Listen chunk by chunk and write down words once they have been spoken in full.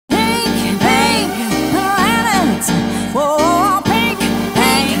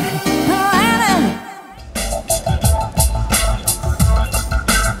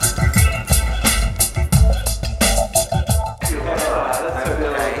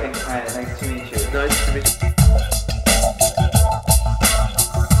PinkPlanet. Nice to meet you. Nice to meet you.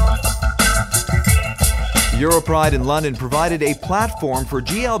 EuroPride in London provided a platform for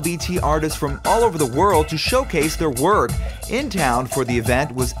GLBT artists from all over the world to showcase their work. In town for the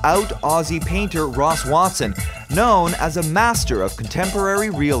event was out Aussie painter Ross Watson, known as a master of contemporary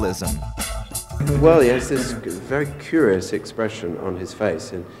realism. Well, he has this very curious expression on his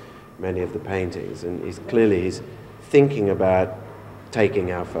face in many of the paintings, and he's thinking about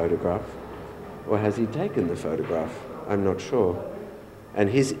taking our photograph, or has he taken the photograph? I'm not sure. And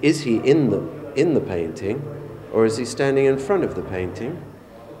is he in the painting, or is he standing in front of the painting?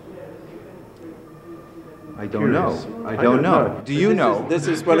 I don't know. I don't know. Do you know? This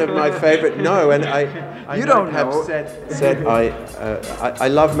is one of my favorite. No, and You don't know. I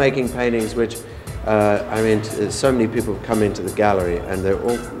love making paintings which, I mean, so many people come into the gallery and they're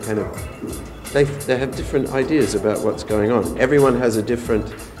all kind of, they have different ideas about what's going on. Everyone has a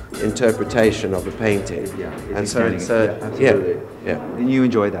different interpretation of a painting. Yeah, and so it's absolutely. Yeah. And you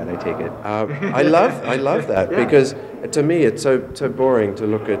enjoy that, I take it. I love that because to me it's so boring to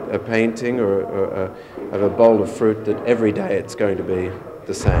look at a painting or of a bowl of fruit that every day it's going to be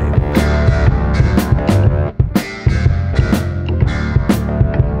the same.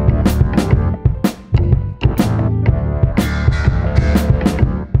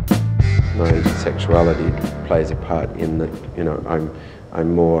 My sexuality plays a part in that, you know,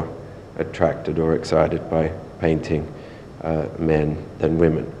 I'm more attracted or excited by painting men than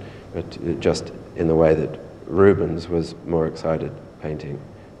women, but just in the way that Rubens was more excited painting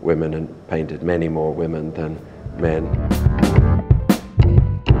women and painted many more women than men.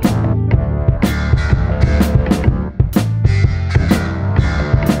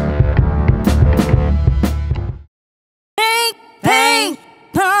 Pink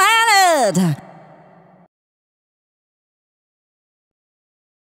Planet.